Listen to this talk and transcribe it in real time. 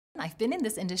I've been in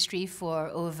this industry for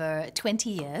over 20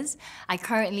 years. I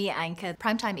currently anchor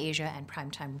Primetime Asia and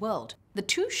Primetime World. The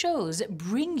two shows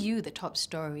bring you the top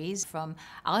stories from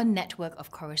our network of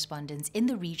correspondents in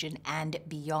the region and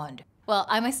beyond. Well,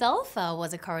 I myself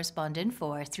was a correspondent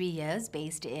for 3 years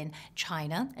based in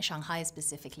China, Shanghai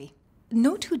specifically.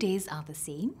 No 2 days are the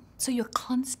same, so you're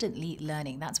constantly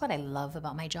learning. That's what I love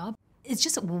about my job. It's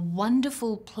just a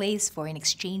wonderful place for an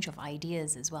exchange of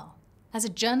ideas as well. As a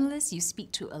journalist, you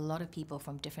speak to a lot of people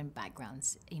from different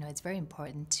backgrounds. It's very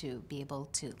important to be able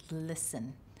to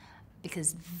listen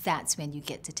because that's when you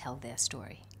get to tell their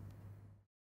story.